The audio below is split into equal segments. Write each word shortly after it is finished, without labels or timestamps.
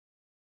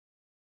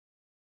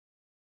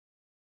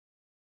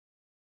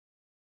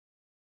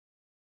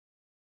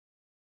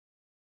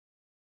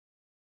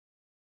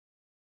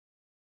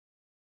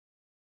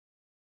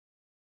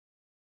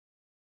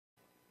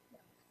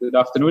Good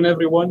afternoon,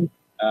 everyone.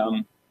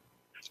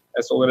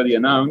 As already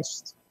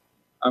announced,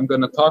 I'm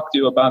going to talk to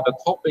you about a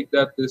topic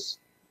that is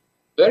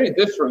very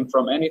different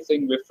from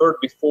anything we've heard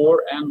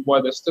before and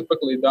what is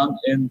typically done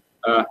in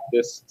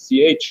this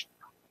CH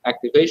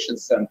activation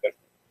center.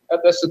 That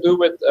has to do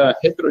with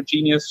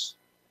heterogeneous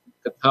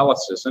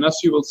catalysis. And as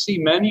you will see,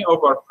 many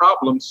of our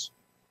problems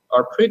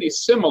are pretty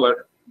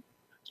similar,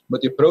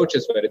 but the approach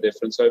is very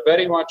different. So I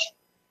very much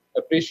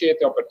appreciate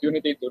the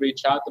opportunity to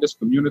reach out to this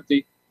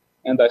community,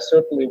 and I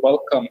certainly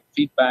welcome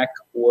feedback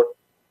or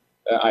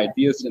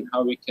ideas in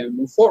how we can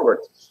move forward.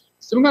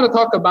 So I'm going to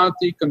talk about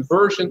the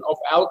conversion of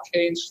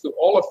alkanes to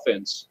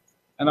olefins.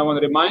 And I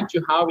want to remind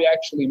you how we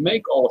actually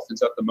make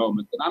olefins at the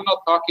moment. And I'm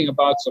not talking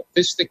about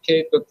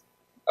sophisticated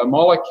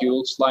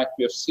molecules like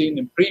we have seen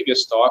in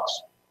previous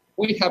talks.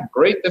 We have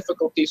great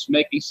difficulties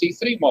making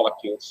C3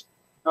 molecules,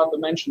 not to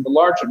mention the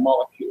larger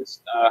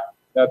molecules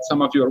that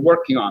some of you are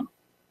working on.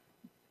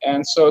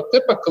 And so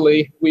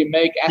typically we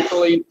make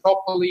ethylene,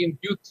 propylene,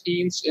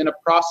 butenes in a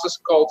process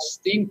called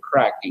steam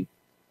cracking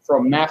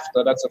from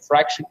naphtha. That's a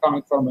fraction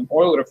coming from an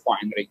oil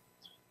refinery.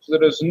 So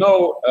there is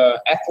no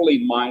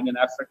ethylene mine in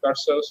Africa or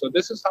so. So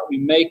this is how we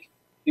make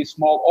these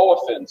small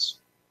olefins.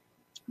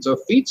 So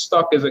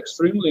feedstock is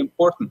extremely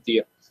important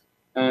here.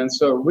 And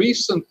so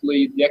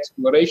recently the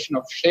exploration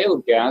of shale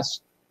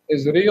gas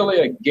is really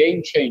a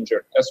game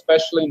changer,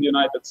 especially in the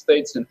United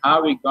States, in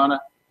how we're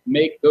gonna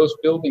make those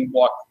building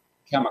block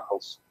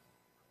chemicals.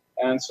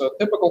 And so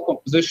typical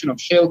composition of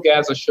shale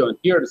gas is shown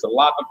here. There's a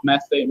lot of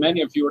methane.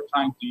 Many of you are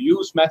trying to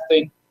use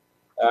methane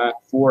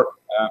for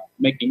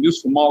making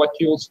useful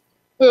molecules.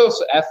 There's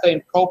also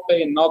ethane,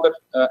 propane, and other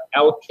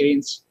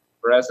alkanes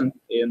present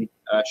in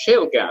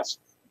shale gas.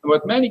 And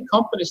what many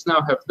companies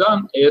now have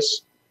done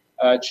is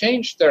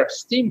change their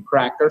steam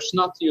crackers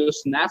not to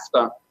use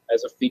naphtha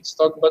as a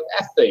feedstock, but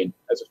ethane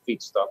as a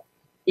feedstock,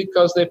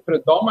 because they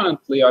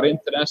predominantly are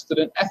interested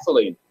in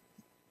ethylene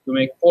to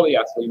make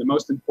polyethylene, the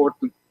most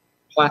important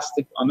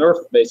plastic on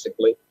earth,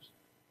 basically.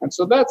 And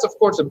so that's, of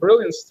course, a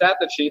brilliant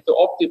strategy to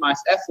optimize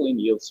ethylene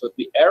yields. So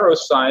the arrow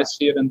size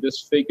here in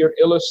this figure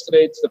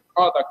illustrates the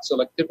product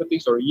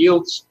selectivities or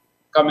yields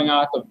coming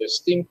out of the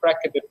steam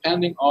cracker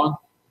depending on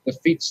the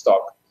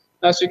feedstock.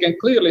 As you can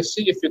clearly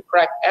see, if you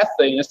crack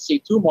ethane, a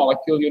C2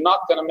 molecule, you're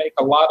not going to make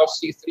a lot of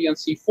C3 and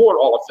C4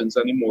 olefins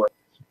anymore.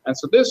 And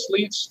so this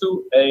leads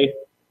to a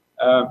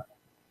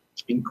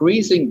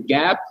increasing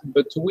gap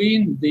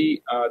between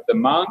the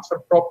demand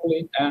for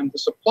propylene and the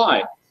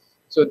supply.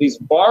 So these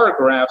bar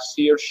graphs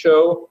here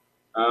show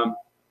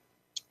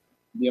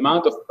the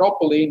amount of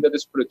propylene that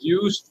is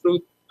produced through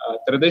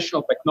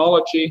traditional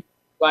technology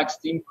like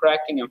steam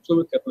cracking and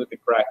fluid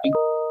catalytic cracking.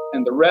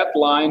 And the red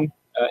line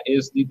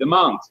is the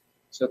demand.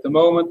 So at the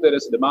moment, there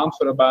is a demand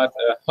for about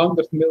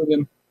 100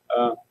 million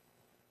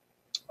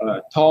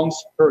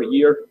tons per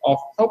year of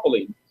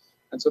propylene.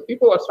 And so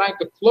people are trying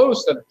to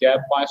close that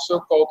gap by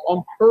so-called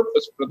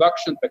on-purpose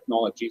production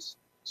technologies.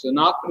 So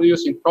not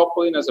producing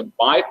propylene as a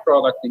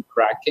byproduct in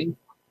cracking,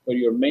 where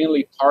you're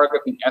mainly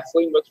targeting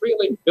ethylene, but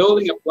really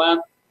building a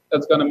plant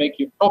that's going to make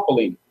you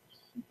propylene.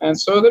 And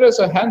so there is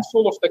a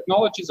handful of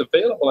technologies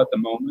available at the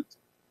moment,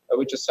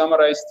 which is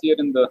summarized here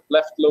in the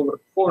left lower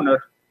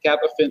corner: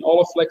 CATOFIN,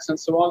 Oleflex, and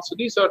so on. So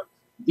these are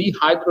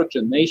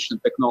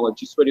dehydrogenation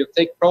technologies, where you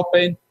take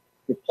propane,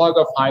 you plug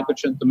off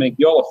hydrogen to make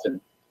the olefin.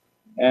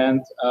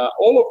 And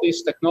all of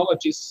these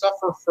technologies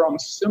suffer from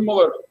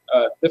similar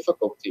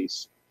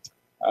difficulties.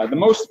 The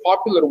most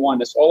popular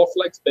one is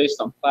Oleflex,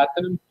 based on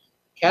platinum.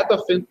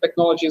 CATOFIN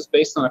technology is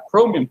based on a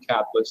chromium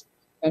catalyst.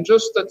 And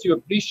just that you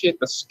appreciate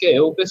the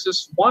scale, this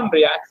is one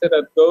reactor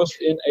that goes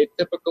in a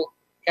typical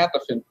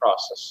CATOFIN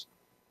process.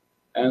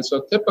 And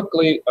so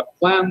typically a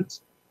plant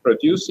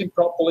producing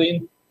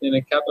propylene in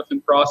a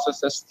CATOFIN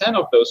process has 10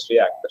 of those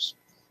reactors,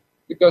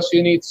 because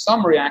you need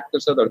some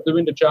reactors that are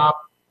doing the job.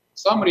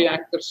 Some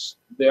reactors,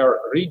 they are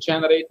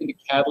regenerating the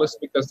catalyst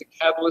because the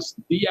catalyst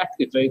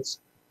deactivates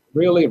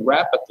really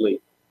rapidly.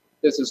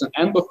 This is an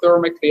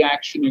endothermic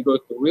reaction. You go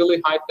to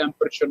really high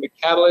temperature. The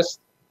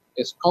catalyst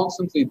is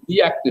constantly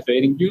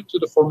deactivating due to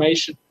the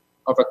formation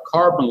of a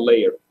carbon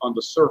layer on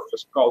the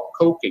surface called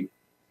coking.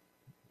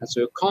 And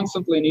so you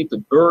constantly need to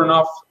burn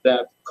off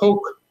that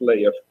coke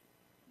layer.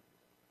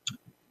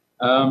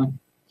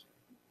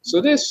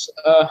 So this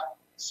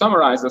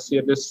summarizes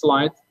here, this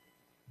slide,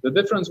 the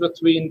difference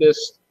between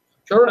this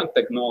current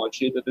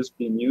technology that is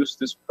being used,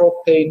 this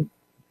propane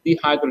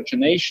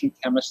dehydrogenation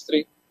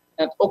chemistry,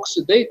 and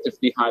oxidative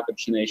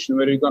dehydrogenation,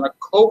 where you're going to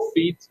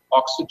co-feed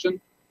oxygen,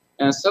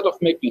 and instead of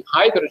making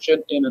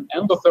hydrogen in an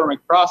endothermic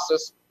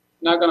process,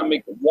 you're now going to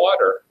make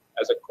water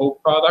as a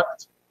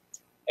co-product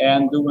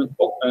and do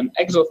an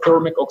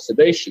exothermic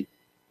oxidation,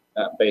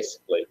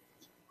 basically.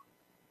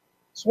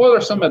 So what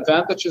are some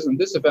advantages and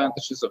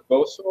disadvantages of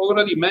both? So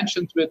already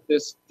mentioned with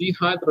this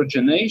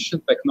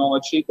dehydrogenation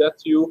technology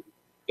that you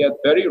get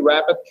very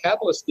rapid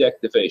catalyst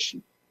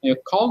deactivation. And you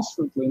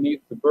constantly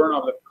need to burn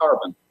off that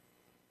carbon.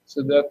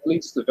 So that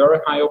leads to very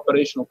high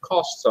operational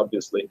costs,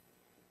 obviously.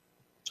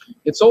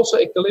 It's also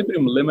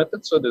equilibrium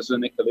limited, so there's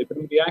an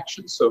equilibrium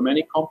reaction. So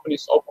many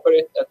companies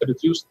operate at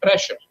reduced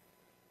pressure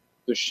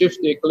to shift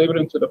the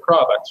equilibrium to the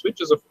products,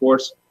 which is, of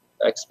course,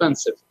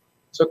 expensive.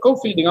 So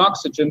co-feeding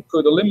oxygen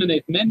could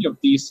eliminate many of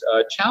these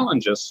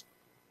challenges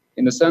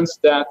in the sense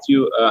that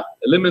you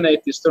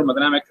eliminate these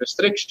thermodynamic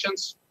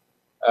restrictions,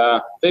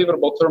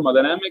 favorable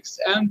thermodynamics,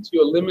 and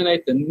you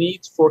eliminate the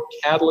need for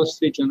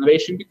catalyst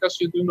regeneration because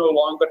you do no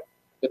longer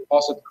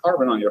deposit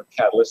carbon on your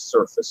catalyst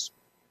surface.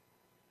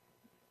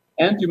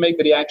 And you make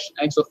the reaction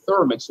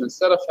exothermic. So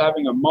instead of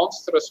having a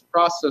monstrous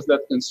process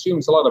that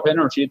consumes a lot of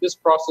energy, this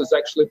process is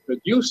actually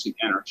producing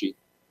energy.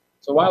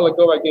 So a while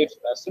ago, I gave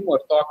a similar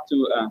talk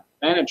to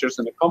managers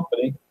in the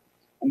company,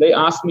 and they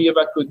asked me if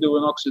I could do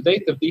an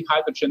oxidative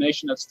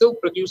dehydrogenation that still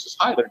produces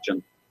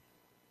hydrogen.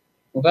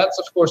 Well, that's,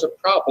 of course, a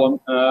problem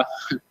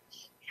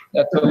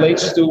that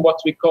relates to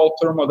what we call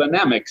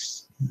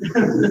thermodynamics.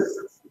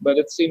 But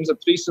it seems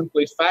that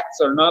recently facts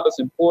are not as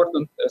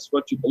important as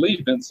what you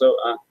believe in. So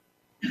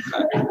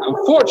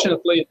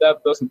unfortunately,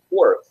 that doesn't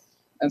work.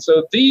 And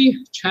so the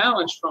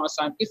challenge from a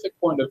scientific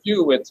point of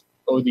view with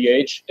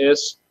ODH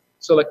is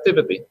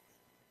selectivity.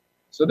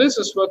 So this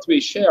is what we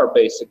share,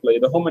 basically.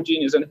 The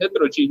homogeneous and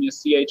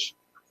heterogeneous CH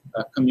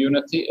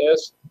community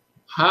is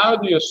how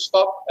do you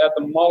stop at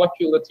the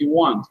molecule that you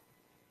want?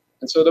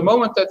 And so the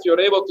moment that you're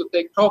able to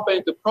take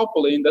propane to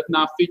propylene that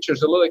now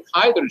features allylic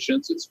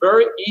hydrogens, it's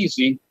very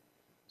easy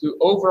to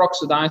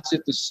over-oxidize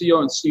it to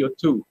CO and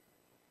CO2.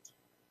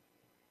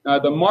 Now,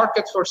 the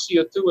market for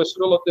CO2 is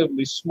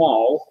relatively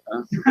small.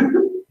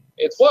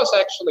 It was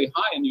actually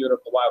high in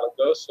Europe a while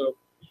ago, so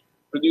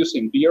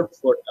producing beer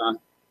for the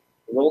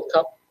World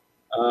Cup.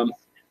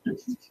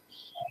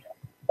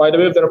 By the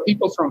way, if there are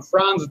people from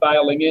France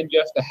dialing in, you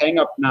have to hang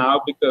up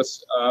now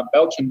because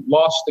Belgium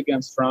lost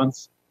against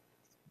France.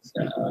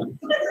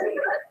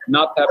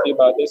 Not happy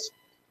about this.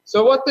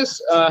 So what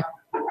this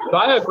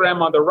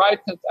diagram on the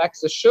right-hand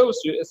axis shows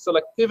you is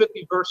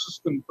selectivity versus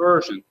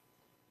conversion.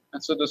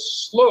 And so the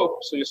slope,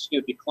 so you see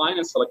a decline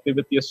in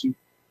selectivity as you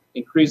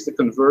increase the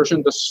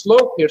conversion. The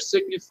slope here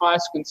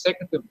signifies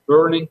consecutive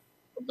burning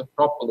of the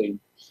propylene.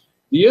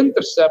 The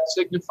intercept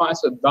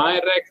signifies a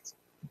direct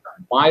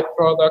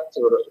byproduct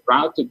or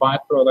route to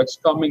byproducts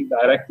coming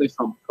directly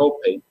from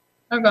propane.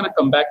 I'm going to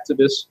come back to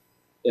this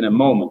in a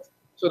moment.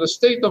 So the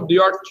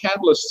state-of-the-art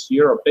catalysts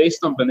here are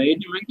based on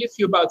vanadium and give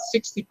you about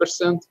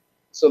 60%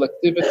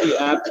 selectivity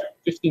at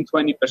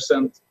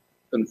 15–20%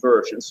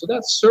 conversion. So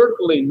that's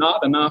certainly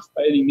not enough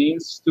by any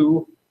means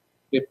to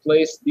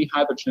replace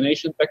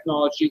dehydrogenation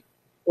technology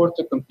or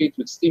to compete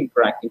with steam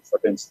cracking, for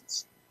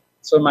instance.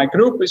 So my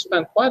group, we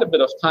spent quite a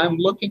bit of time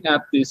looking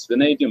at these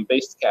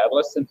vanadium-based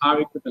catalysts and how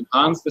we could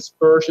enhance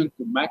dispersion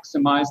to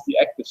maximize the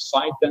active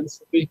site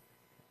density,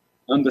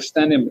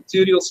 understanding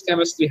materials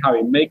chemistry, how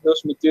we make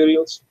those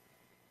materials.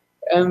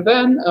 And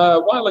then a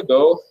while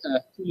ago,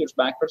 2 years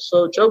back or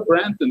so, Joe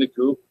Grant in the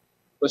group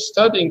was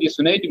studying these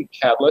vanadium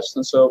catalysts.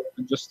 And so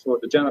just for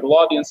the general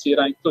audience here,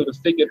 I included a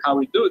figure how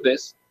we do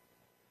this.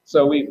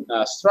 So we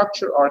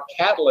structure our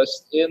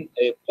catalyst in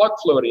a plug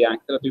flow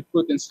reactor that we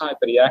put inside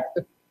the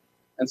reactor.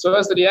 And so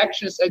as the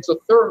reaction is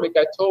exothermic,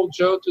 I told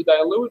Joe to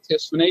dilute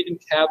his vanadium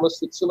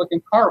catalyst with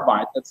silicon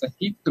carbide. That's a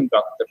heat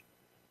conductor.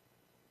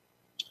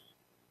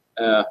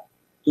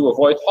 To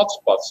avoid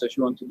hotspots. So if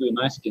you want to do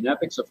nice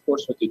kinetics, of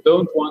course, what you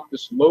don't want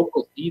is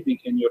local heating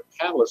in your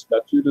catalyst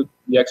that due to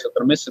the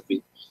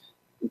exothermicity.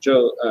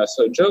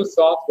 So Joe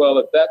thought, well,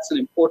 if that's an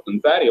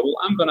important variable,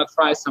 I'm going to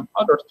try some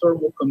other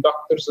thermal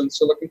conductors than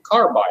silicon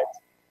carbide.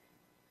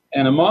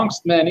 And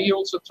amongst many, he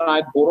also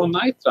tried boron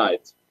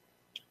nitride.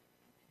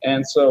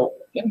 And so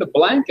in the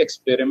blank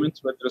experiment,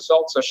 where the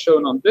results are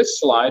shown on this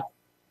slide,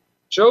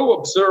 Joe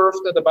observed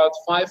that about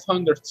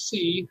 500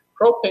 C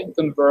propane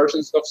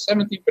conversions of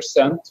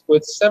 70%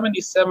 with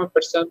 77%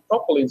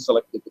 propylene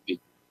selectivity.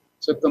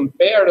 So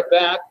compare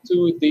that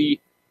to the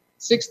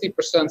 60%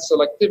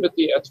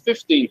 selectivity at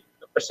 15%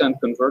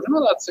 conversion.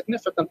 Well, that's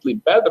significantly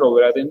better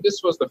already. And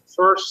this was the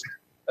first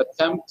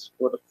attempt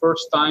or the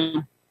first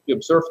time he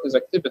observed this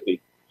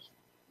activity.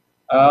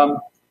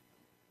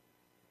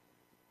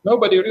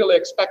 Nobody really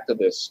expected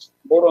this.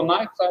 Boron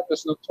nitride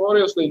is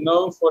notoriously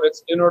known for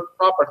its inert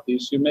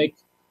properties. You make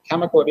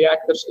chemical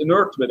reactors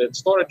inert with it,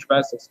 storage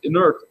vessels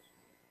inert.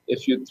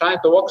 If you try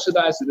to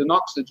oxidize it in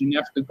oxygen, you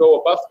have to go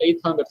above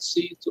 800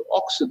 C to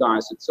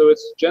oxidize it. So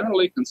it's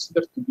generally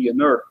considered to be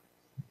inert.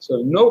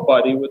 So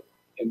nobody would,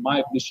 in my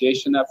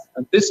appreciation, have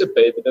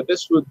anticipated that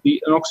this would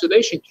be an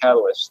oxidation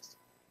catalyst.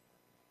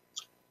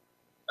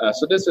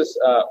 So this is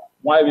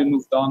why we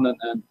moved on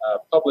and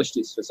published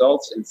these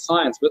results in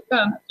Science. But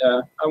then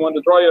I want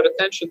to draw your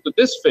attention to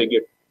this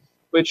figure,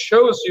 which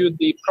shows you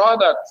the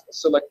product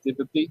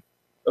selectivity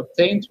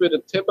obtained with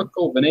a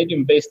typical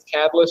vanadium-based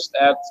catalyst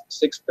at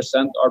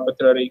 6%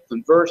 arbitrary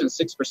conversion,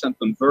 6%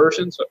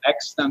 conversion, so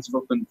X stands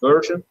for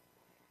conversion.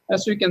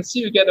 As you can see,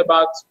 you get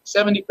about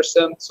 70%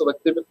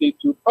 selectivity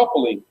to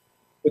propylene,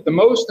 with the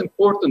most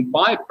important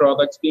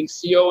byproducts being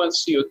CO and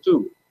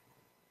CO2.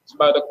 It's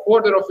about a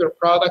quarter of your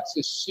products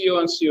is CO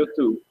and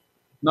CO2,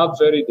 not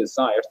very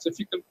desired. So if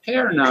you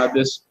compare now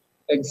this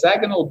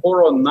hexagonal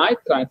boron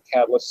nitride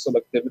catalyst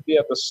selectivity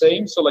at the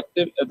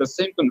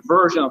same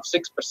conversion of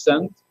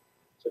 6%.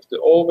 So if you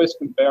always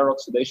compare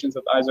oxidations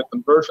at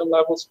isoconversion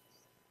levels,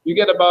 you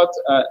get about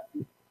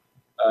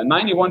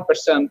 91%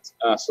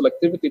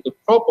 selectivity to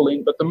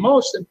propylene. But the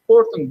most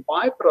important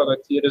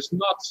byproduct here is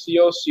not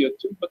CO,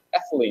 CO2, but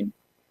ethylene.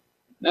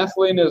 And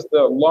ethylene is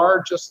the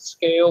largest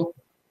scale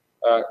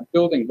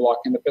building block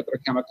in the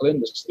petrochemical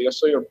industry.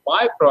 So your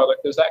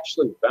byproduct is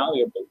actually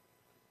valuable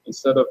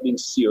instead of being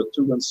CO2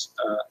 and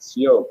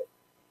CO.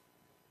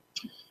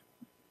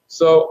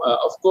 So,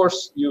 of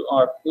course, you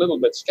are a little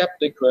bit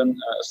skeptic when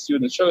a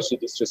student shows you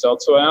this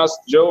result. So I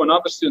asked Joe and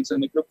other students in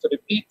the group to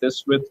repeat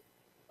this with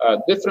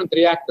different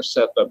reactor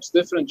setups,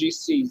 different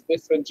GCs,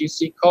 different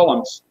GC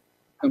columns,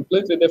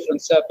 completely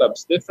different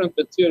setups, different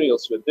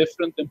materials with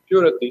different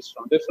impurities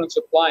from different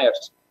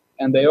suppliers.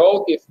 And they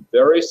all give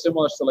very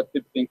similar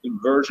selectivity and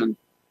conversion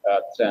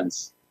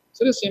trends.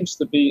 So this seems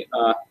to be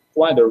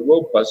quite a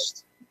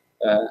robust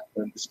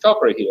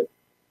discovery here.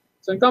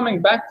 So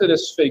coming back to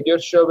this figure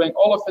showing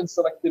olefin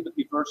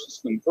selectivity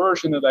versus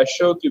conversion that I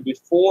showed you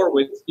before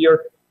with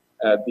here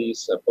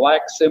these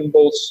black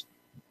symbols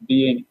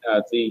being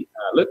the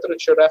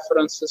literature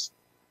references.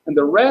 And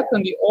the red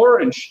and the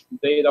orange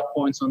data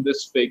points on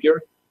this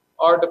figure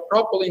are the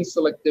propylene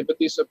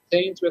selectivities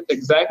obtained with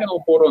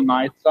hexagonal boron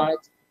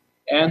nitride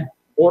and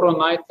boron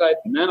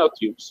nitride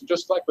nanotubes.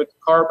 Just like with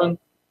carbon,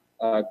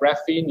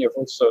 graphene, you have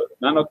also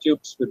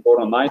nanotubes with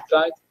boron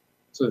nitride.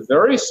 So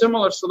very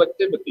similar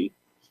selectivity.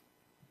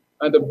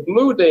 And the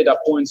blue data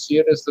points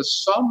here is the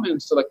sum in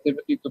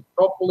selectivity to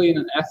propylene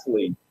and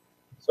ethylene.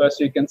 So as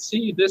you can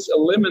see, this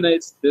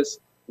eliminates this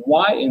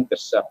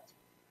y-intercept.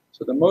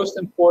 So the most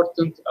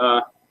important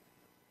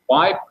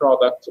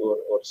byproduct or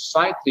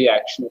side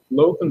reaction of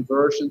low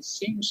conversion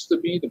seems to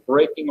be the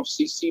breaking of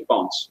CC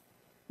bonds,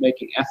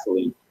 making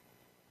ethylene.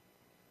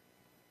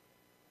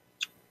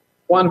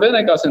 Juan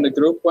Venegas in the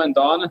group went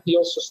on and he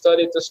also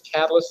studied this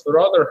catalyst for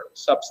other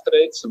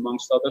substrates,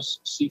 amongst others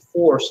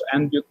C4s,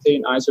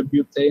 N-butane,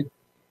 isobutane.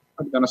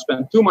 I'm going to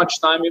spend too much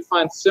time. You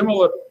find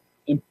similar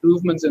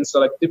improvements in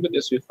selectivity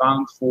as we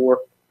found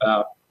for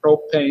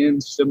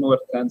propane, similar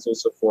trends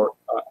also for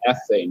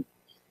ethane.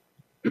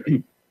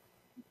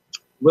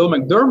 Will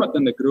McDermott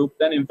in the group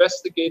then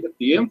investigated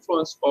the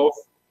influence of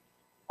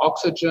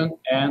oxygen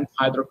and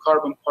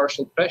hydrocarbon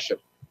partial pressure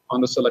on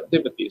the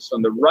selectivity. So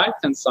on the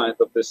right-hand side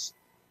of this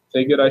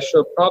figure, I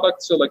show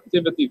product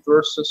selectivity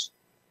versus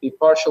the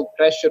partial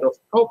pressure of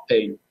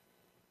propane.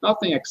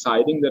 Nothing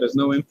exciting. There is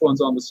no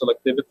influence on the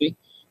selectivity.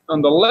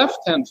 On the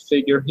left-hand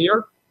figure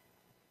here,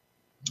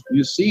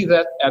 you see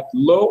that at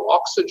low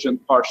oxygen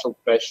partial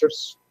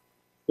pressures,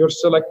 your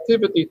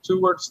selectivity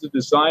towards the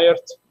desired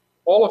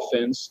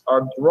olefins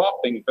are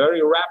dropping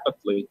very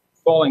rapidly,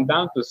 falling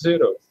down to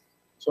 0.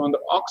 So under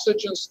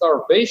oxygen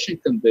starvation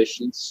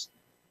conditions,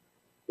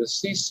 the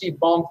CC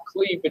bond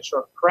cleavage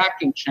or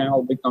cracking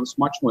channel becomes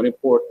much more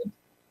important.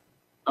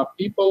 Now,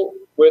 people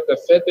with a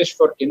fetish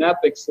for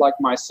kinetics like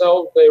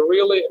myself, they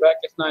really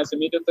recognize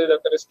immediately that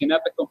there is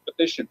kinetic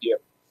competition here,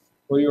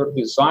 for your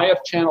desired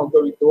channel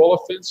going to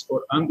olefins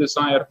or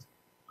undesired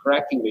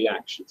cracking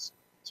reactions.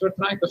 So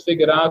we're trying to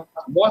figure out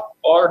what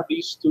are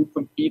these two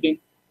competing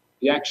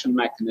reaction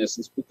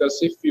mechanisms, because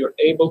if you're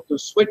able to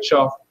switch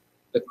off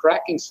the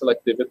cracking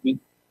selectivity,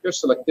 your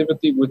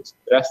selectivity would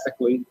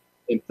drastically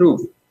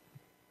improve.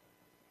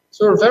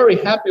 So we're very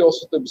happy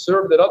also to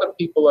observe that other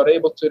people are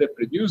able to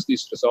reproduce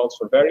these results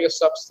for various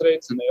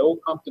substrates, and they all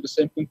come to the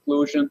same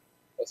conclusion.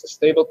 As a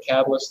stable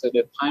catalyst, they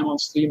did time on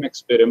stream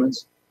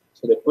experiments.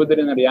 So they put it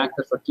in a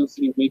reactor for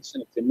 2-3 weeks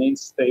and it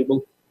remains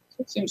stable. So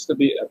it seems to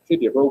be a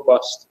pretty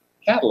robust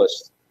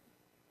catalyst.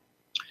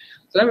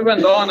 So then we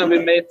went on and we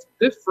made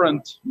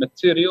different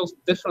materials,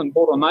 different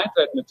boron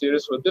nitride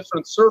materials with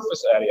different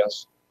surface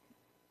areas.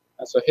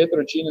 And so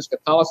heterogeneous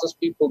catalysis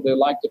people, they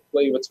like to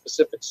play with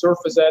specific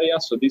surface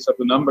areas. So these are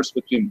the numbers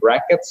between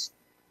brackets.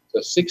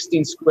 So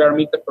 16 square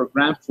meter per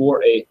gram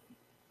for a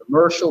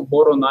commercial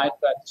boron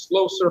nitride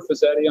slow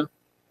surface area.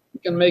 You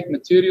can make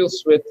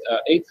materials with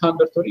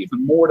 800 or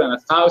even more than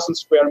 1,000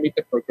 square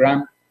meter per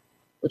gram,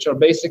 which are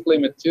basically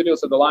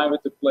materials that allow you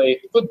to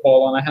play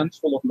football on a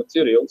handful of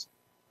materials.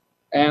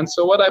 And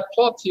so what I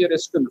plot here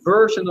is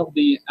conversion of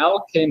the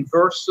alkane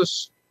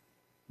versus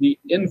the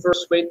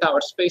inverse weight hour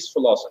space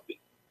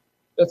velocity.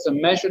 That's a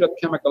measure that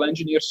chemical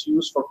engineers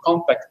use for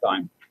contact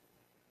time.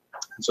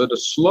 So the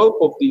slope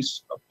of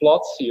these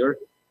plots here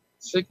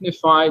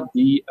signify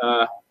the,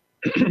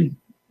 the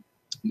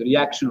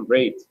reaction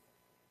rate.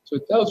 So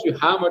it tells you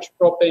how much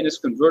propane is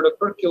converted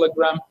per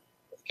kilogram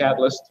of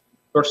catalyst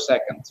per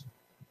second.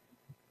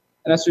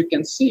 And as you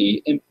can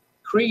see,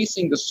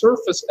 increasing the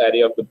surface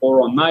area of the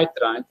boron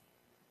nitride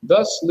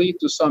does lead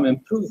to some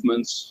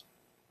improvements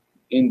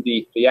in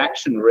the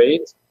reaction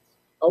rate.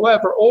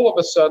 However, all of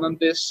a sudden,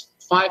 this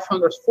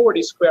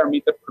 540 square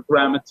meter per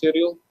gram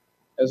material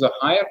has a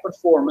higher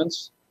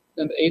performance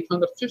than the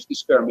 850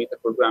 square meter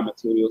per gram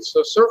material.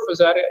 So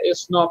surface area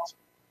is not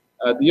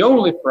the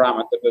only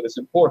parameter that is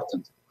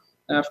important.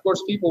 And of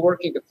course, people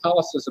working at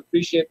catalysis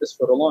appreciate this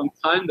for a long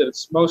time, that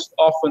it's most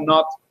often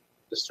not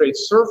the straight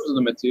surface of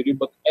the material,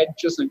 but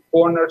edges and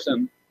corners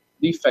and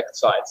defect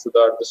sites that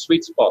are the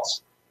sweet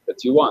spots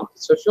that you want.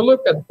 So if you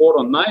look at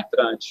boron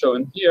nitride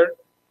shown here,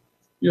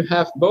 you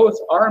have both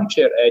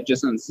armchair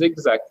edges and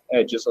zigzag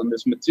edges on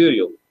this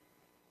material.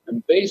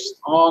 And based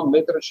on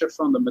literature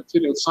from the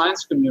material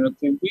science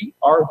community, we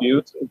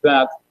argued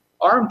that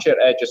armchair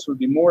edges would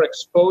be more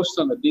exposed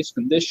under these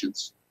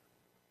conditions.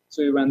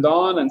 So we went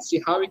on and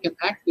see how we can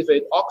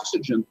activate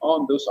oxygen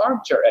on those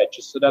armchair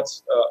edges. So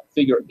that's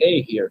figure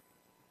A here.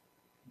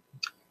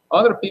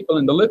 Other people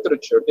in the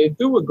literature, they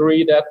do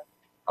agree that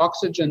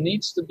oxygen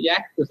needs to be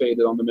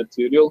activated on the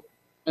material,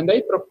 and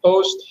they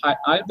proposed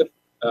either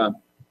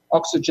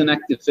oxygen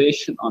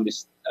activation on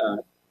these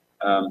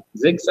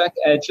zigzag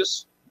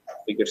edges,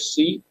 figure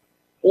C,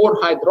 or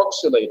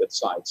hydroxylated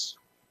sites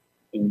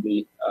in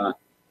the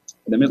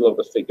middle of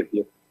the figure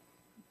here.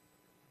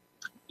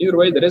 Either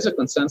way, there is a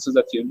consensus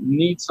that you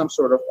need some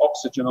sort of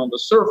oxygen on the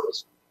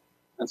surface.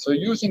 And so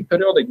using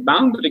periodic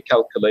boundary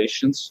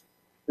calculations,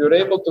 you're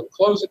able to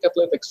close a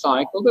catalytic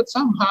cycle that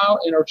somehow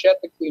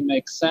energetically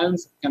makes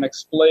sense, can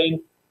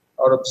explain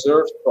our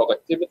observed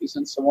productivities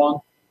and so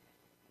on.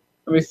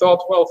 And we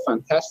thought, well,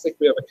 fantastic,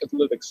 we have a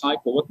catalytic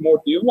cycle, what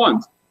more do you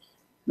want?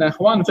 Now,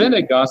 Juan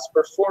Venegas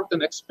performed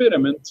an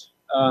experiment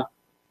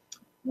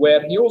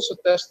where he also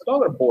tested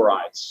other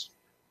borides.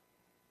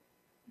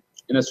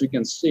 And as we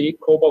can see,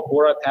 cobalt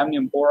boride,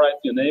 hafnium boride,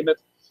 you name it,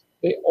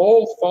 they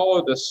all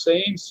follow the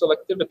same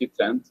selectivity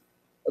trend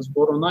as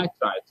boron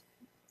nitride.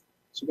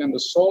 So again, the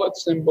solid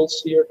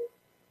symbols here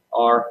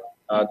are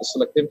the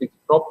selectivity to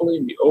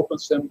propylene. The open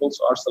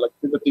symbols are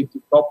selectivity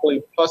to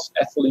propylene plus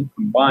ethylene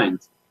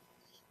combined.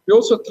 We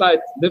also tried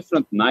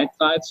different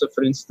nitrides. So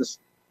for instance,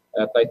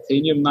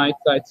 titanium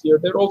nitride here,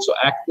 they're also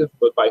active,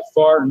 but by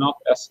far not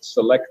as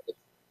selective.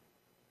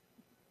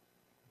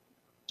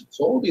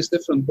 So all these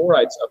different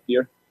borides up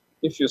here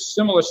give you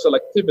similar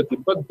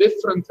selectivity, but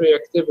different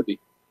reactivity.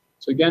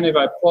 So again, if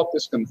I plot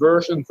this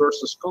conversion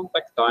versus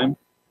contact time,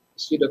 you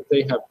see that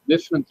they have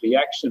different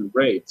reaction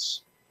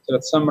rates. So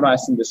that's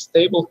summarized in this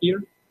table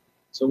here.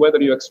 So whether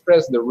you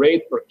express the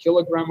rate per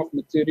kilogram of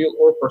material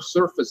or per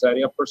surface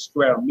area per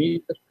square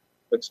meter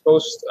of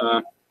exposed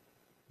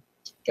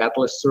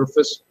catalyst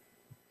surface,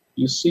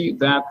 you see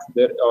that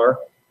there are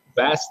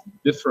vast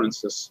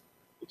differences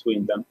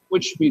between them,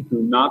 which we do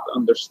not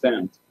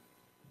understand.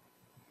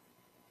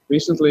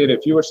 Recently, a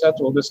reviewer said,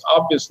 well, this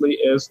obviously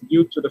is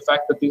due to the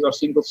fact that these are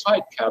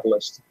single-site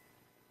catalysts.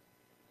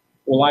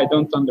 Well, I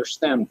don't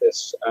understand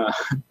this.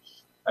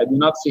 I do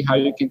not see how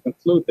you can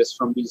conclude this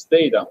from these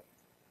data.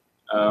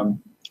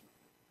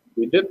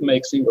 We did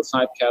make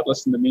single-site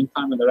catalysts in the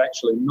meantime, and they're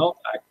actually not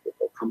active.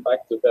 I'll come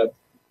back to that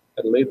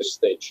at a later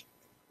stage.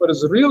 What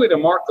is really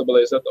remarkable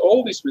is that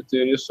all these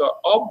materials are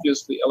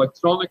obviously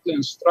electronically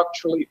and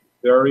structurally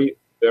very,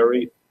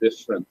 very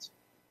different.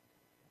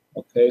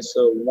 Okay,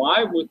 so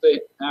why would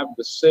they have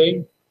the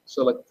same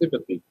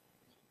selectivity?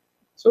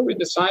 So we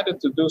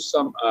decided to do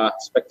some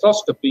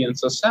spectroscopy, and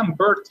so Sam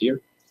Burt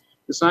here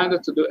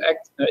decided to do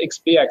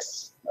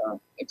XPX,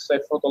 X-ray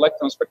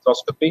photoelectron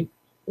spectroscopy.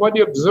 What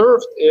he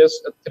observed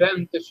is a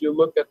trend. If you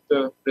look at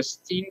the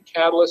pristine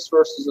catalyst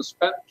versus the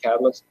spent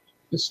catalyst,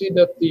 you see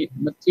that the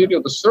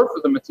material, the surface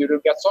of the material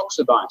gets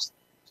oxidized.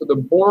 So the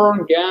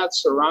boron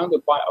gets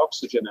surrounded by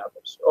oxygen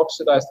atoms,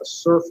 oxidize the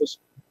surface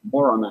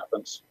boron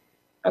atoms.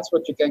 That's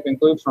what you can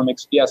conclude from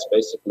XPS,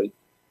 basically.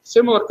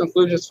 Similar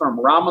conclusions from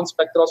Raman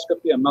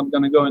spectroscopy. I'm not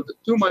going to go into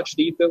too much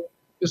detail.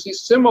 You see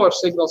similar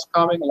signals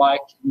coming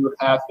like you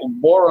have in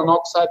boron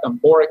oxide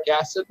and boric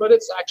acid, but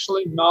it's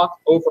actually not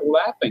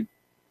overlapping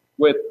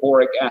with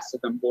boric acid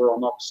and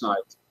boron oxide.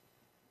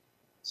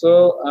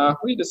 So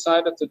we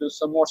decided to do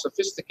some more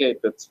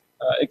sophisticated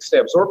X-ray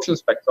absorption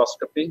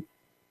spectroscopy.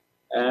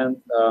 And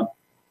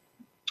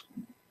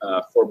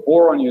for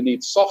boron, you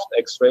need soft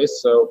X-rays,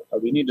 so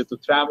we needed to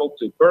travel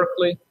to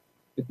Berkeley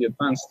with the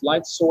advanced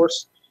light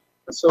source.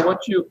 And so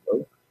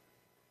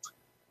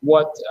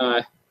what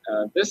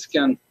this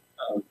can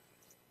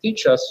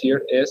teach us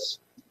here is,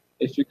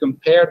 if you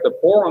compare the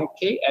boron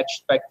KH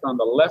spectrum on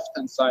the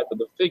left-hand side of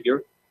the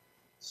figure,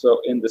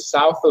 so in the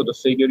south of the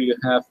figure, you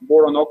have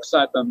boron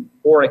oxide and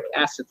boric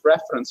acid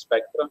reference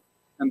spectra,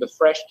 and the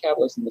fresh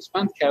catalyst and the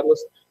spent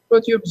catalyst.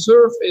 What you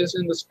observe is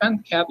in the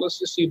spent catalyst,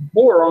 you see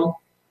boron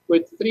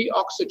with 3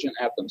 oxygen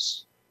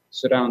atoms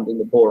surrounding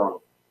the boron.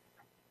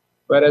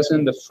 Whereas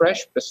in the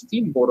fresh,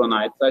 pristine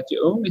boronite,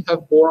 you only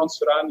have boron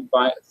surrounded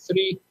by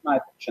 3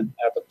 nitrogen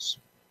atoms.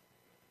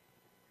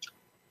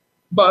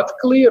 But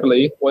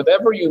clearly,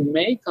 whatever you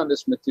make on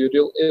this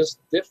material is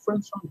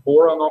different from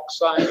boron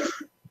oxide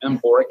and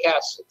boric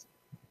acid.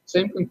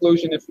 Same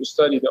conclusion if you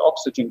study the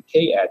oxygen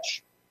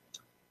KH.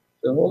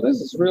 So, well, this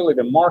is really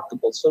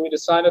remarkable. So we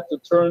decided to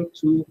turn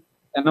to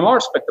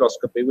NMR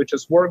spectroscopy, which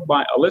is work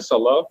by Alyssa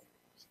Love.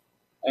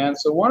 And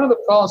so one of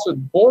the problems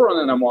with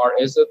boron NMR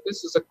is that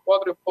this is a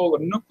quadrupolar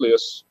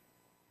nucleus,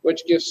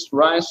 which gives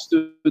rise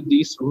to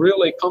these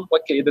really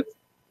complicated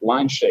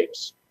line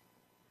shapes.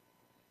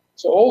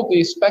 So all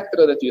these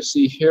spectra that you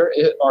see here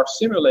are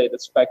simulated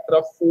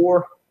spectra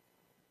for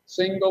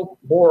single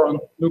boron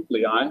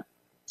nuclei.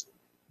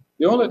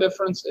 The only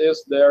difference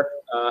is their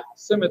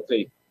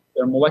symmetry,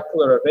 their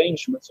molecular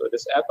arrangement. So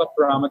this eta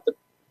parameter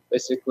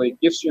basically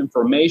gives you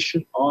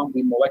information on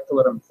the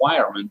molecular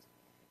environment.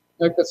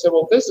 You could say,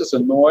 well, this is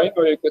annoying,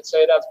 or you could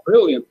say that's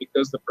brilliant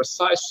because the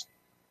precise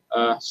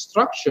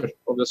structure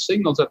of the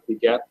signals that we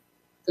get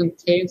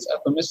contains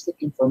atomistic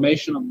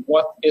information on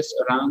what is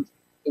around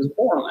this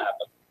boron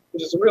atom,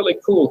 which is really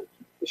cool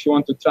if you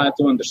want to try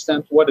to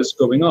understand what is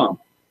going on.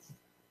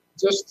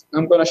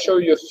 I'm going to show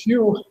you a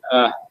few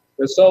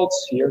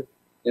results here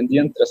in the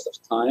interest of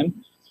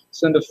time.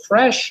 So in the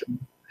fresh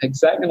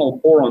hexagonal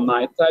boron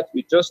nitride,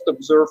 we just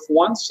observe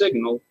one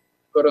signal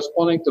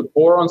corresponding to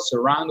boron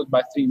surrounded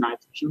by 3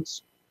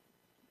 nitrogens.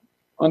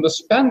 On the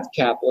spent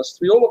catalyst,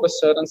 we all of a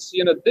sudden see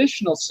an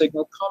additional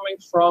signal coming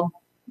from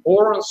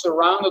boron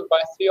surrounded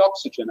by 3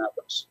 oxygen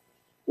atoms,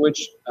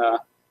 which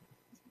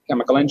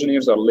chemical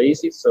engineers are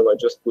lazy, so I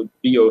just put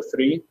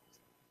BO3.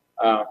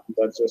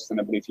 That's just an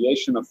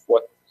abbreviation of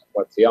what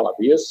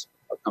reality is.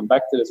 I'll come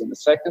back to this in a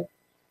second.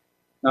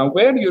 Now,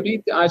 where you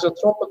read the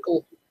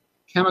isotropical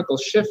chemical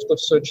shift of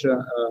such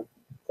a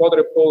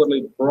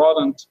quadrupolarly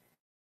broadened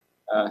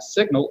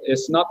signal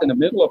is not in the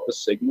middle of the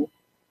signal,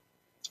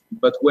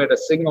 but where the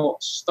signal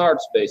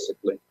starts,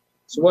 basically.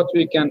 So what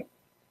we can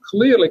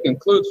clearly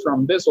conclude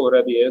from this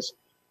already is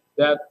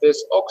that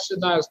this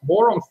oxidized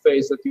boron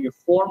phase that you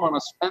form on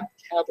a spent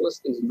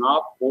catalyst is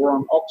not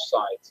boron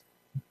oxide.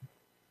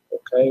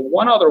 Okay,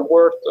 one other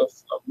word of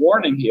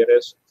warning here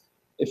is,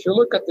 if you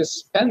look at this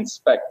spent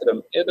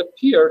spectrum, it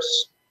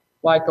appears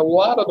like a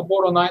lot of the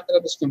boron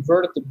nitride is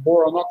converted to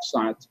boron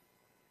oxide.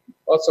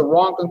 That's a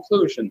wrong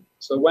conclusion.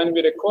 So when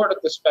we recorded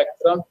the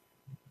spectrum,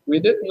 we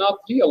did not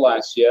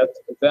realize yet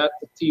that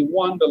the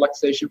T1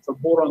 relaxation for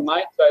boron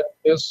nitride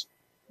is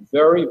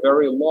very,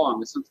 very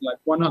long. It's something like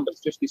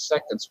 150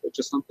 seconds, which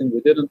is something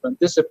we didn't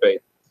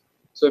anticipate.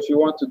 So if you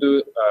want to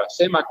do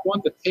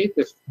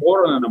semi-quantitative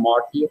boron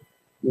NMR here,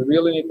 you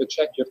really need to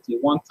check your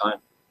T1 time.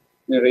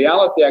 In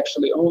reality,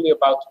 actually, only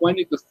about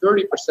 20 to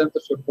 30%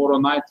 of your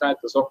boron nitride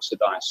is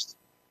oxidized.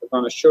 I'm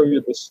going to show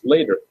you this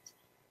later.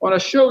 I want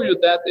to show you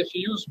that if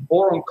you use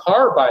boron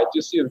carbide,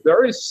 you see a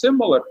very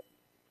similar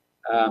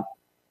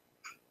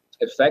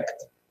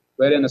effect,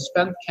 where in a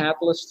spent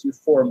catalyst you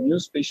form new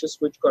species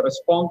which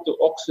correspond to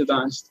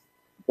oxidized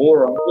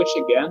boron, which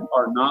again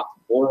are not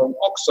boron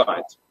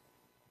oxide.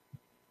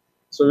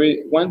 So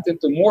we went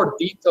into more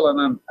detail,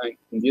 and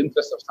in the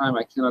interest of time,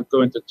 I cannot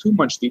go into too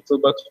much detail,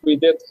 but we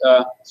did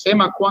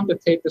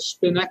semi-quantitative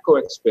spin echo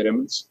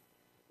experiments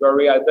where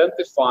we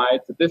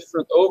identified the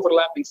different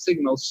overlapping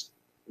signals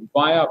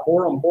via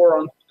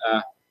boron-boron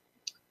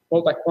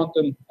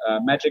multi-quantum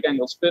magic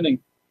angle spinning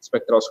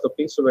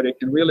spectroscopy, so where you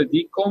can really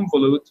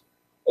deconvolute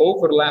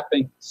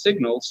overlapping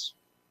signals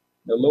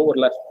in the lower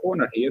left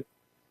corner here.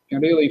 You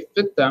can really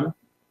fit them,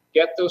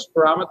 get those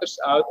parameters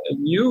out,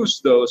 and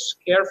use those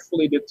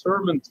carefully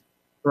determined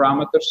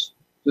parameters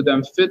to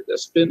then fit a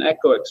spin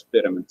echo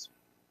experiment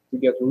to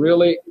get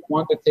really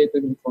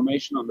quantitative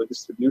information on the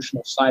distribution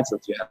of sites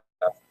that you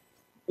have.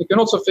 You can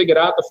also figure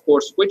out, of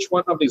course, which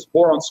one of these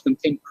borons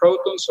contain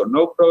protons or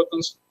no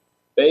protons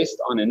based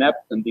on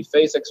inept and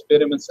dephase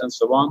experiments and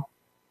so on,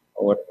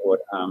 or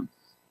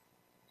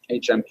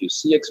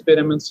HMQC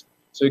experiments.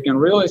 So you can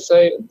really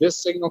say this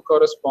signal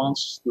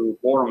corresponds to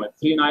boron with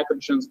 3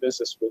 nitrogens, this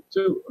is with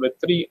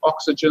 3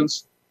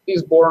 oxygens.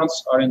 These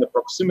borons are in the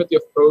proximity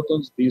of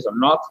protons, these are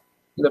not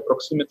in the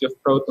proximity of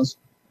protons,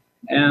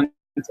 and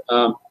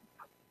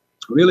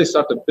really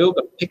start to build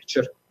a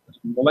picture, a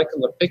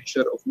molecular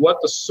picture of what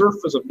the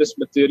surface of this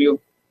material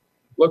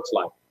looks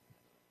like.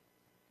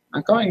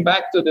 And coming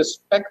back to this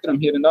spectrum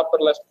here in the upper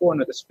left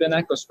corner, the spin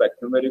echo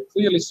spectrum, where you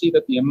clearly see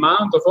that the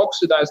amount of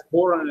oxidized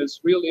boron is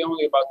really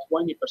only about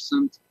 20%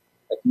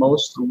 at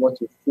most on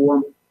what you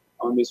form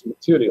on these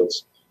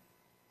materials.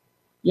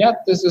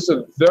 Yet this is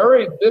a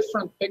very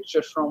different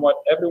picture from what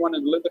everyone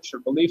in the literature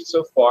believed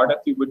so far,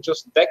 that you would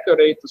just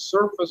decorate the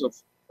surface of,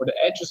 or the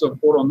edges of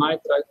boron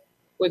nitride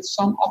with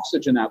some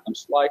oxygen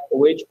atoms like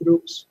OH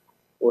groups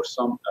or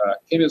some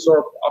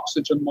chemisorped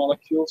oxygen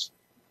molecules.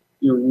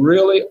 You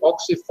really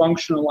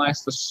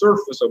oxy-functionalize the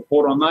surface of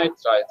boron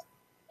nitride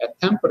at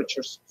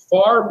temperatures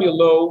far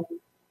below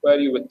where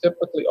you would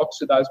typically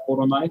oxidize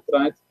boron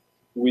nitride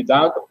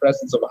without the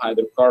presence of a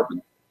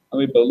hydrocarbon. And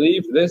we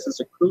believe this is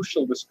a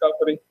crucial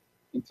discovery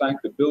in trying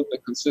to build a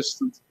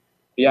consistent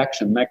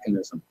reaction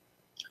mechanism.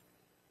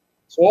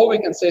 So all we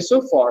can say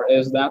so far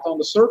is that on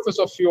the surface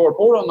of your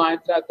boron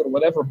nitride or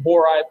whatever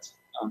borite,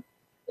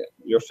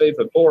 your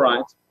favorite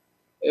borite,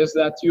 is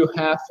that you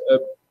have a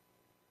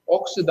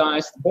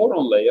oxidized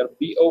boron layer,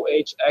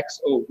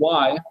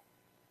 BOHXOY,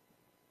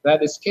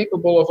 that is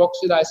capable of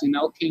oxidizing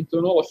alkane to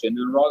an olefin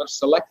in a rather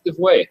selective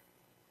way.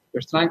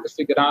 We're trying to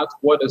figure out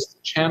what is the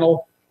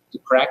channel to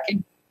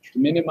cracking, to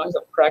minimize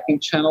the cracking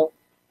channel,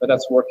 but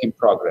that's work in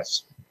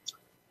progress.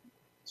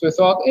 So we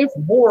thought, if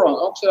boron,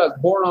 oxidized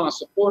boron as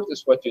support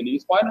is what you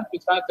need, why don't we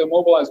try to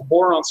mobilize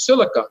boron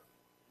silica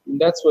And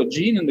that's what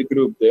Jean and the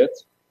group did.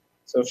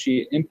 So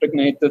she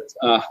impregnated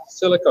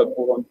silica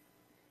boron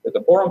with a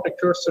boron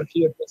precursor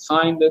here,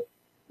 refined it,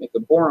 make a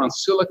boron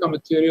silica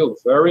material,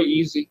 very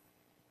easy,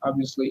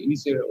 obviously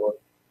easier or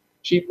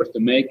cheaper to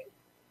make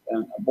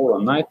than a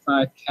boron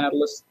nitride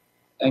catalyst.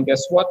 And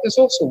guess what? This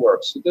also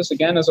works. So this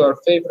again is our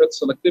favorite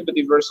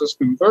selectivity versus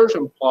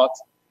conversion plot,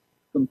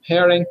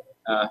 comparing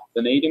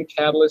vanadium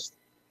catalyst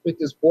with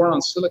this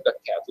boron silica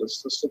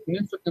catalyst. So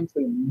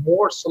significantly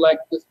more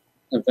selective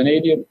than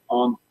vanadium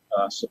on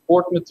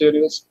support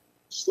materials,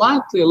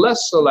 slightly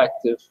less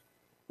selective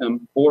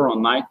than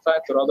boron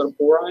nitride or other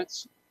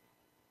borides,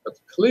 but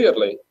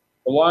clearly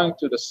belonging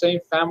to the same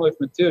family of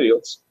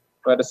materials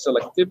where the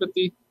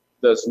selectivity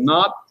does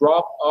not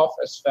drop off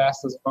as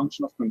fast as a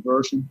function of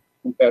conversion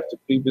compared to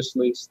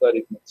previously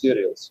studied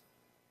materials.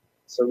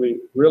 So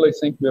we really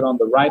think we're on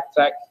the right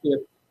track here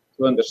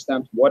to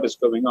understand what is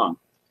going on.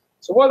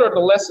 So what are the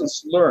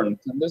lessons learned?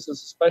 And this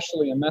is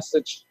especially a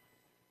message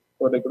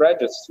for the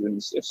graduate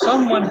students. If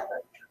someone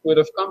would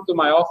have come to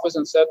my office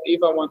and said,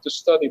 if I want to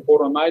study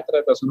boron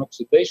nitride as an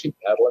oxidation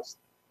catalyst,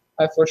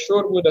 I for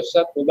sure would have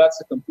said, well, that's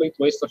a complete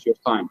waste of your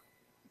time.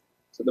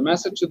 So the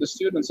message to the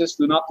students is,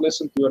 do not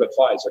listen to your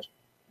advisor,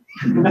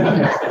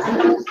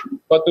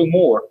 but do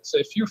more. So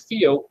if you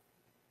feel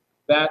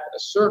that a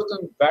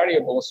certain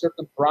variable, a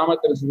certain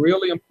parameter is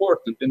really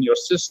important in your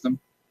system,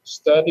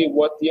 study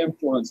what the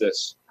influence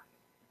is.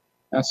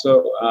 And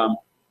so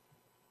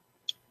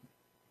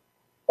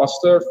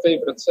Pasteur's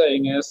favorite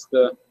saying is,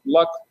 the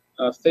luck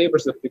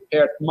favors the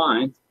prepared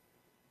mind.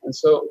 And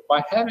so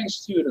by having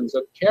students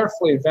that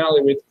carefully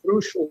evaluate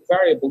crucial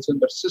variables in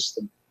their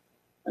system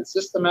and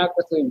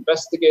systematically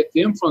investigate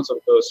the influence of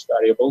those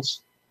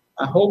variables,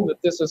 I hope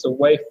that this is a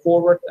way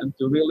forward and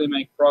to really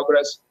make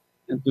progress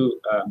and to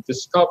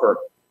discover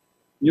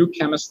new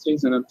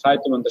chemistries and then try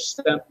to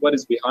understand what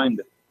is behind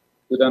it,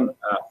 to then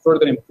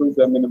further improve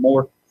them in a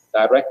more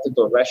directed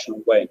or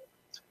rational way.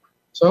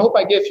 So I hope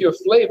I gave you a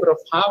flavor of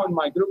how in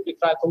my group we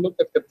try to look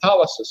at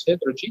catalysis,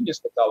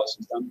 heterogeneous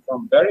catalysis, done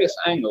from various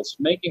angles,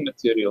 making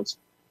materials,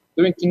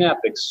 doing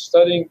kinetics,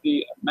 studying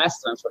the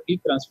mass transfer,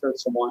 heat transfer, and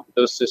so on,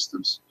 those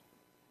systems.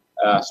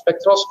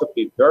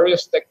 Spectroscopy,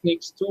 various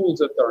techniques, tools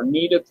that are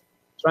needed,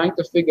 trying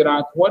to figure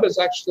out what is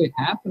actually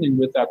happening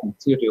with that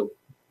material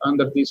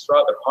under these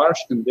rather harsh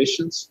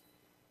conditions.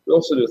 We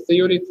also do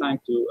theory, trying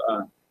to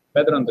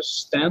better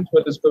understand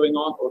what is going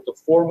on or to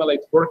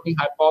formulate working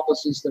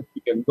hypotheses that we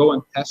can go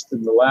and test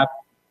in the lab.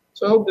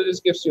 So I hope that this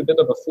gives you a bit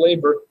of a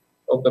flavor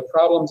of the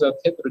problems that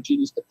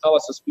heterogeneous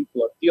catalysis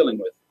people are dealing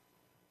with.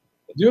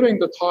 During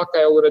the talk,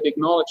 I already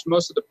acknowledged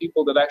most of the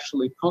people that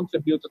actually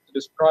contributed to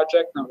this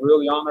project. I'm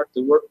really honored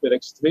to work with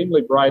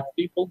extremely bright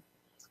people.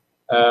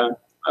 I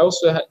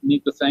also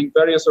need to thank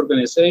various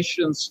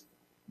organizations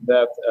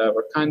that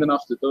were kind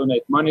enough to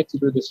donate money to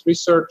do this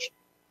research.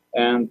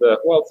 And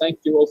well, thank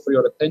you all for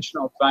your attention.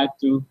 I'll try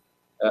to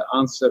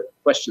answer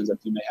questions that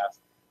you may have.